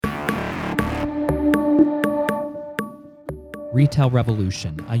Retail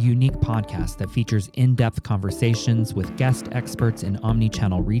Revolution, a unique podcast that features in-depth conversations with guest experts in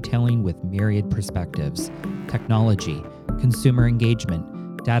omnichannel retailing with myriad perspectives, technology, consumer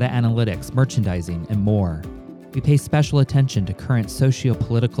engagement, data analytics, merchandising, and more. We pay special attention to current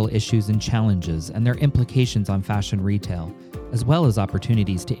socio-political issues and challenges and their implications on fashion retail, as well as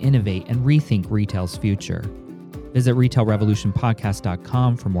opportunities to innovate and rethink retail's future. Visit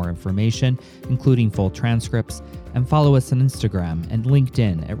retailrevolutionpodcast.com for more information, including full transcripts, and follow us on Instagram and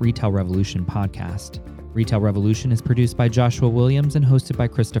LinkedIn at Retail Revolution Podcast. Retail Revolution is produced by Joshua Williams and hosted by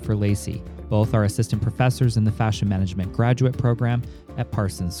Christopher Lacey. Both are assistant professors in the Fashion Management Graduate Program at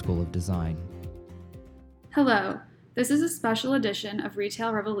Parsons School of Design. Hello, this is a special edition of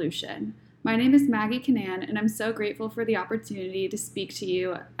Retail Revolution. My name is Maggie Canan, and I'm so grateful for the opportunity to speak to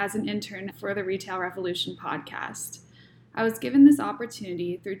you as an intern for the Retail Revolution podcast. I was given this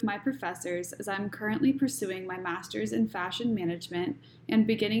opportunity through my professors as I'm currently pursuing my master's in fashion management and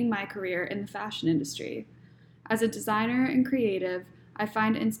beginning my career in the fashion industry. As a designer and creative, I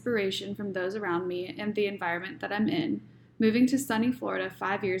find inspiration from those around me and the environment that I'm in. Moving to sunny Florida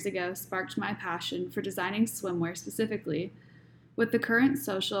 5 years ago sparked my passion for designing swimwear specifically. With the current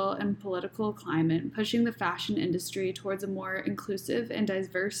social and political climate pushing the fashion industry towards a more inclusive and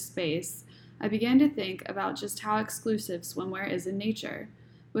diverse space, I began to think about just how exclusive swimwear is in nature.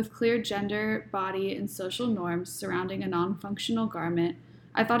 With clear gender, body, and social norms surrounding a non-functional garment,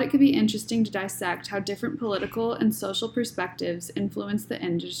 I thought it could be interesting to dissect how different political and social perspectives influence the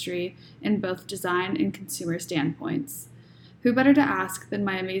industry in both design and consumer standpoints. Who better to ask than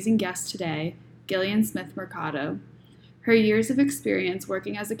my amazing guest today, Gillian Smith Mercado. Her years of experience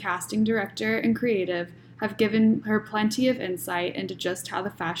working as a casting director and creative have given her plenty of insight into just how the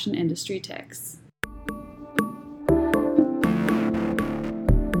fashion industry ticks.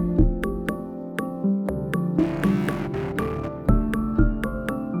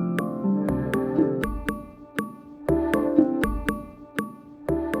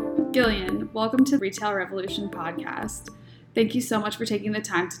 Gillian, welcome to the Retail Revolution podcast. Thank you so much for taking the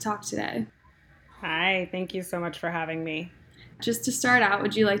time to talk today. Hi, thank you so much for having me. Just to start out,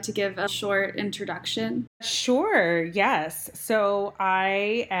 would you like to give a short introduction? Sure, yes. So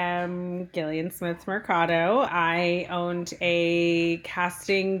I am Gillian Smith Mercado. I owned a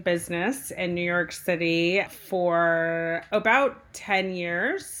casting business in New York City for about 10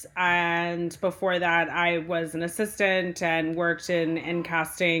 years. And before that, I was an assistant and worked in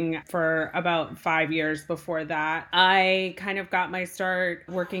casting for about 5 years before that. I kind of got my start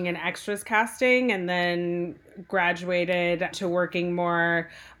working in extras casting and then graduated to working more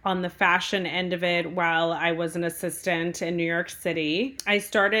on the fashion end of it while I was an assistant in New York City. I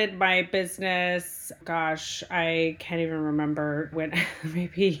started my business, I can't even remember when,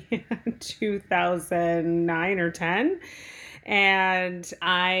 maybe 2009 or 10. And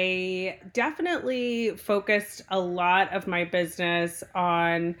I definitely focused a lot of my business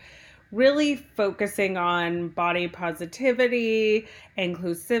on really focusing on body positivity,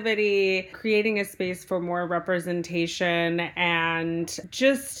 inclusivity, creating a space for more representation, and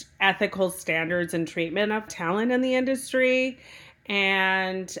just ethical standards and treatment of talent in the industry.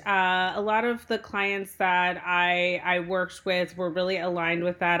 And a lot of the clients that I worked with were really aligned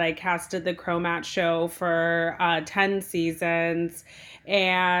with that. I casted the Chromat show for 10 seasons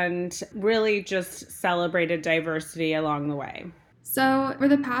and really just celebrated diversity along the way. So, for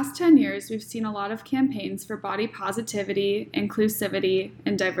the past 10 years, we've seen a lot of campaigns for body positivity, inclusivity,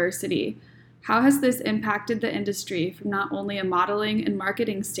 and diversity. How has this impacted the industry from not only a modeling and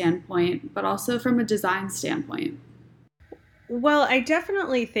marketing standpoint, but also from a design standpoint? Well, I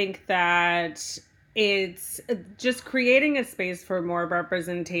definitely think that it's just creating a space for more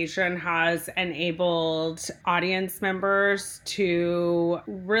representation has enabled audience members to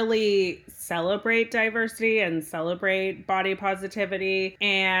really celebrate diversity and celebrate body positivity.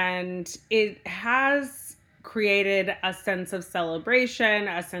 And it has created a sense of celebration,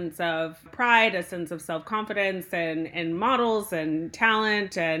 a sense of pride, a sense of self-confidence in models and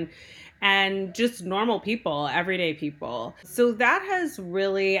talent and just normal people, everyday people. So that has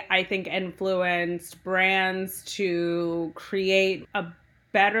really, I think, influenced brands to create a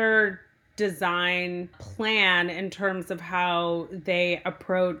better design plan in terms of how they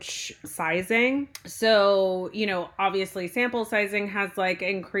approach sizing. So, obviously sample sizing has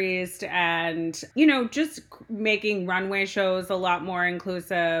increased and, just making runway shows a lot more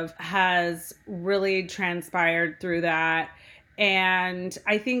inclusive has really transpired through that. And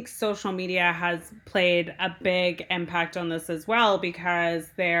I think social media has played a big impact on this as well, because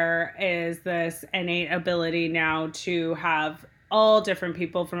there is this innate ability now to have all different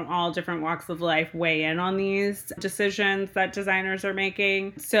people from all different walks of life weigh in on these decisions that designers are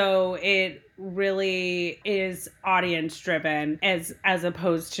making. So it really is audience driven as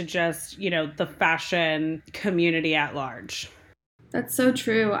opposed to just, the fashion community at large. That's so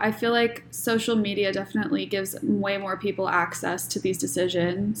true. I feel like social media definitely gives way more people access to these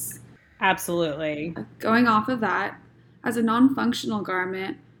decisions. Absolutely. Going off of that, as a non-functional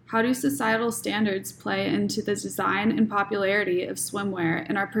garment, how do societal standards play into the design and popularity of swimwear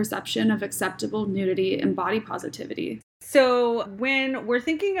and our perception of acceptable nudity and body positivity? So when we're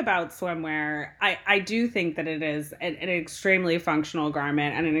thinking about swimwear, I do think that it is an extremely functional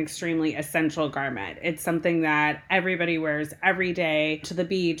garment and an extremely essential garment. It's something that everybody wears every day, to the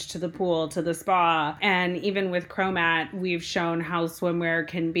beach, to the pool, to the spa. And even with Chromat, we've shown how swimwear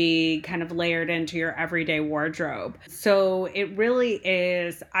can be kind of layered into your everyday wardrobe. So it really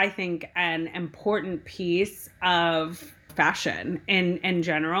is, I think, an important piece of fashion in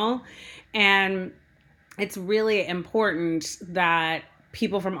general. And it's really important that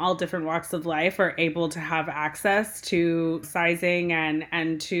people from all different walks of life are able to have access to sizing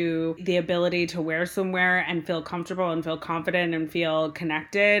and to the ability to wear swimwear and feel comfortable and feel confident and feel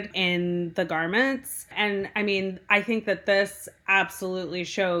connected in the garments. And I mean, I think that this absolutely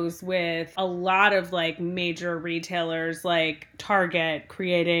shows with a lot of like major retailers like Target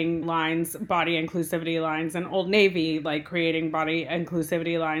creating lines, body inclusivity lines, and Old Navy like creating body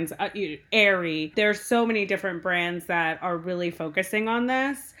inclusivity lines, Aerie. There's so many different brands that are really focusing on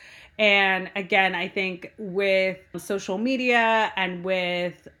this. And again, I think with social media and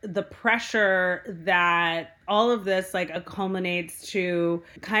with the pressure that all of this like culminates to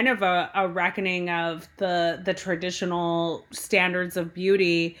kind of a reckoning of the traditional standards of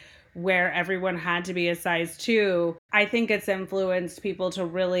beauty where everyone had to be a size 2, I think it's influenced people to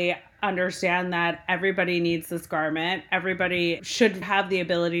really understand that everybody needs this garment. Everybody should have the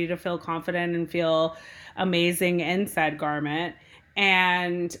ability to feel confident and feel amazing in said garment.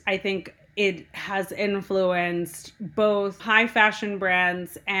 And I think it has influenced both high fashion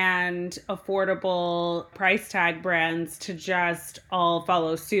brands and affordable price tag brands to just all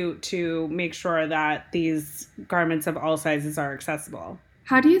follow suit to make sure that these garments of all sizes are accessible.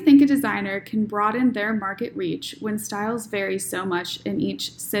 How do you think a designer can broaden their market reach when styles vary so much in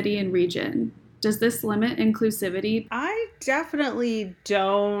each city and region? Does this limit inclusivity? I definitely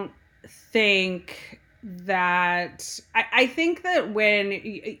don't think that I think that when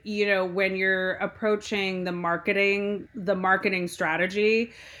you're approaching the marketing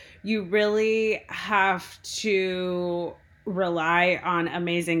strategy, you really have to rely on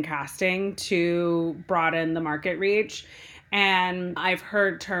amazing casting to broaden the market reach. And I've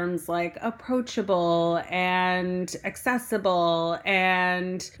heard terms like approachable and accessible.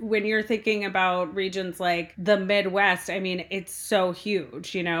 And when you're thinking about regions like the Midwest, I mean, it's so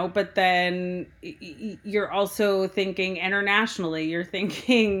huge, but then you're also thinking internationally, you're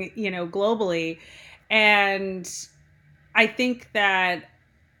thinking, globally. And I think that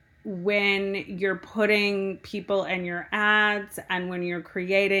when you're putting people in your ads and when you're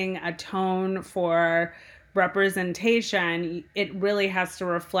creating a tone for representation, it really has to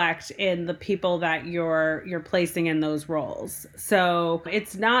reflect in the people that you're placing in those roles. So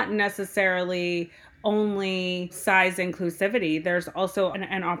it's not necessarily only size inclusivity. There's also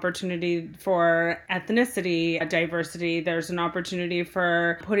an opportunity for ethnicity, diversity. There's an opportunity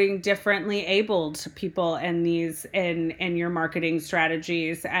for putting differently abled people in your marketing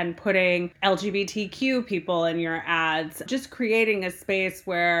strategies and putting LGBTQ people in your ads. Just creating a space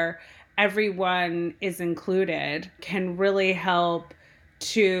where everyone is included can really help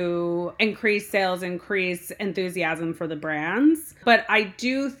to increase sales, increase enthusiasm for the brands. But I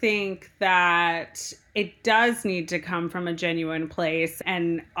do think that it does need to come from a genuine place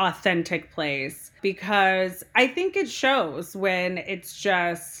and authentic place, because I think it shows when it's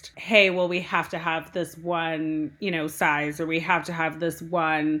just, hey, well, we have to have this one, size, or we have to have this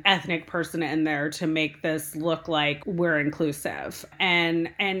one ethnic person in there to make this look like we're inclusive. And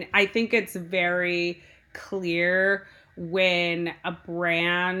I think it's very clear when a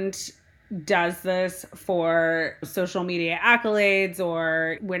brand does this for social media accolades,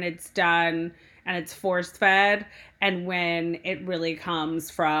 or when it's done and it's force fed, and when it really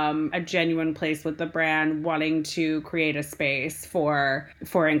comes from a genuine place with the brand wanting to create a space for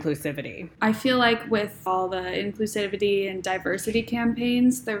inclusivity. I feel like with all the inclusivity and diversity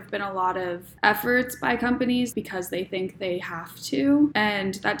campaigns, there have been a lot of efforts by companies because they think they have to,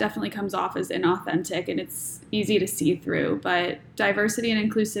 and that definitely comes off as inauthentic and it's easy to see through. But diversity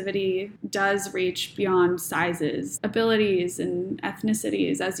and inclusivity does reach beyond sizes, abilities, and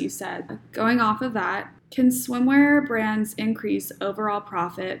ethnicities, as you said. Going off of that, Can swimwear brands increase overall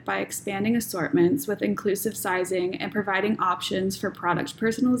profit by expanding assortments with inclusive sizing and providing options for product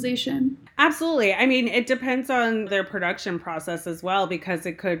personalization? Absolutely. I mean, it depends on their production process as well, because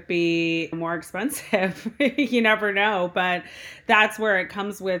it could be more expensive. You never know. But that's where it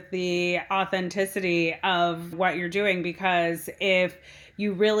comes with the authenticity of what you're doing, because if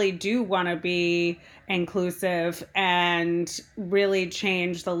you really do want to be inclusive and really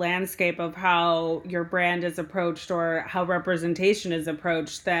change the landscape of how your brand is approached or how representation is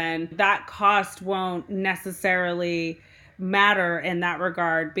approached, then that cost won't necessarily matter in that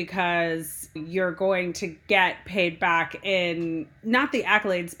regard, because you're going to get paid back in not the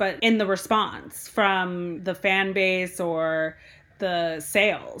accolades, but in the response from the fan base or the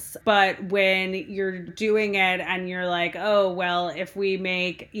sales. But when you're doing it and you're like, oh, well, if we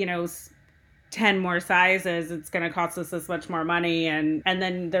make, 10 more sizes, it's going to cost us this much more money. And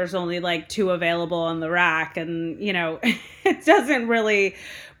then there's only like 2 available on the rack. And, it doesn't really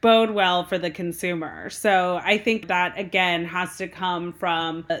bode well for the consumer. So I think that, again, has to come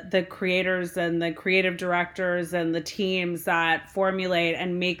from the creators and the creative directors and the teams that formulate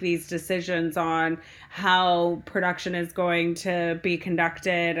and make these decisions on how production is going to be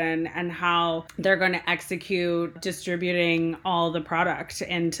conducted and how they're going to execute distributing all the product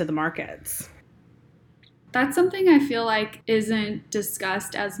into the markets. That's something I feel like isn't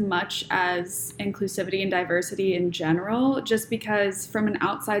discussed as much as inclusivity and diversity in general, just because from an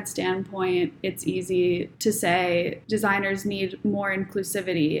outside standpoint, it's easy to say designers need more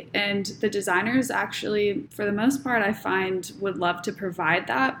inclusivity. And the designers actually, for the most part, I find would love to provide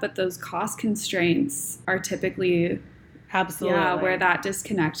that, but those cost constraints are typically where that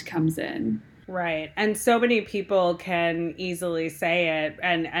disconnect comes in. Right. And so many people can easily say it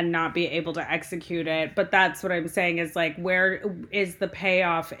and not be able to execute it. But that's what I'm saying is like, where is the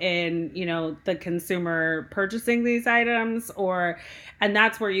payoff in, the consumer purchasing these items? And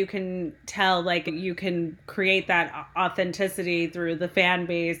that's where you can tell, like, you can create that authenticity through the fan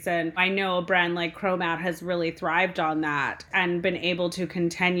base. And I know a brand like Chromat has really thrived on that and been able to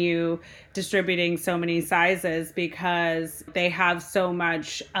continue distributing so many sizes because they have so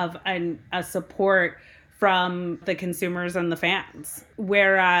much of a support from the consumers and the fans.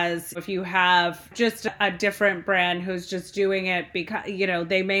 Whereas if you have just a different brand who's just doing it because,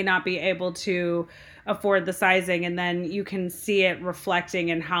 they may not be able to afford the sizing, and then you can see it reflecting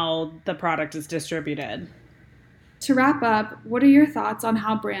in how the product is distributed. To wrap up, what are your thoughts on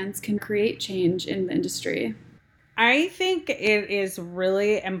how brands can create change in the industry? I think it is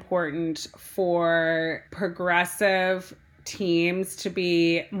really important for progressive teams to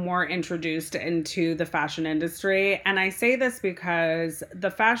be more introduced into the fashion industry. And I say this because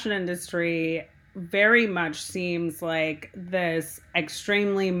the fashion industry very much seems like this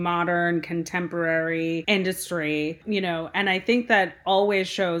extremely modern, contemporary industry, and I think that always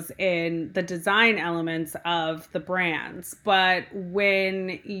shows in the design elements of the brands. But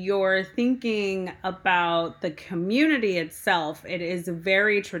when you're thinking about the community itself, it is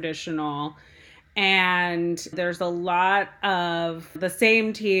very traditional. And there's a lot of the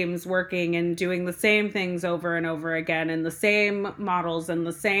same teams working and doing the same things over and over again, and the same models and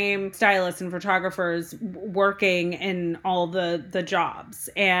the same stylists and photographers working in all the jobs.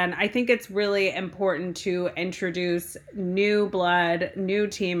 And I think it's really important to introduce new blood, new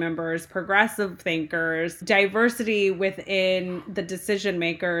team members, progressive thinkers, diversity within the decision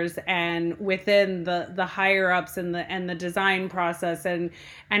makers and within the higher ups and the design process and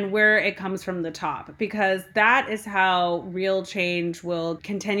where it comes from the top, because that is how real change will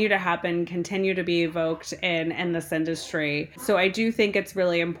continue to happen, continue to be evoked in this industry. So I do think it's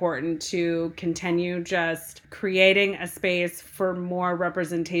really important to continue just creating a space for more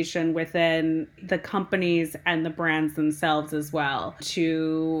representation within the companies and the brands themselves as well,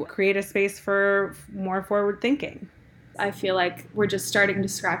 to create a space for more forward thinking. I feel like we're just starting to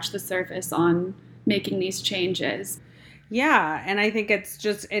scratch the surface on making these changes. Yeah, and I think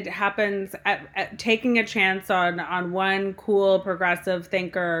it happens at taking a chance on one cool progressive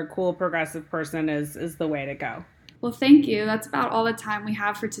thinker, cool progressive person is the way to go. Well, thank you. That's about all the time we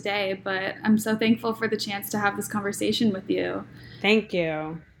have for today, but I'm so thankful for the chance to have this conversation with you. Thank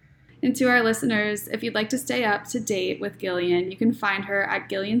you. And to our listeners, if you'd like to stay up to date with Gillian, you can find her at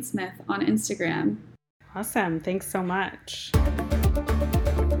Gillian Smith on Instagram. Awesome. Thanks so much.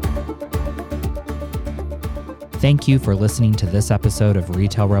 Thank you for listening to this episode of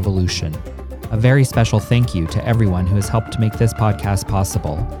Retail Revolution. A very special thank you to everyone who has helped to make this podcast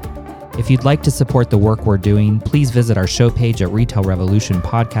possible. If you'd like to support the work we're doing, please visit our show page at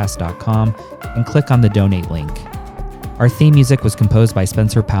retailrevolutionpodcast.com and click on the donate link. Our theme music was composed by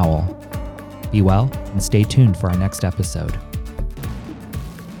Spencer Powell. Be well and stay tuned for our next episode.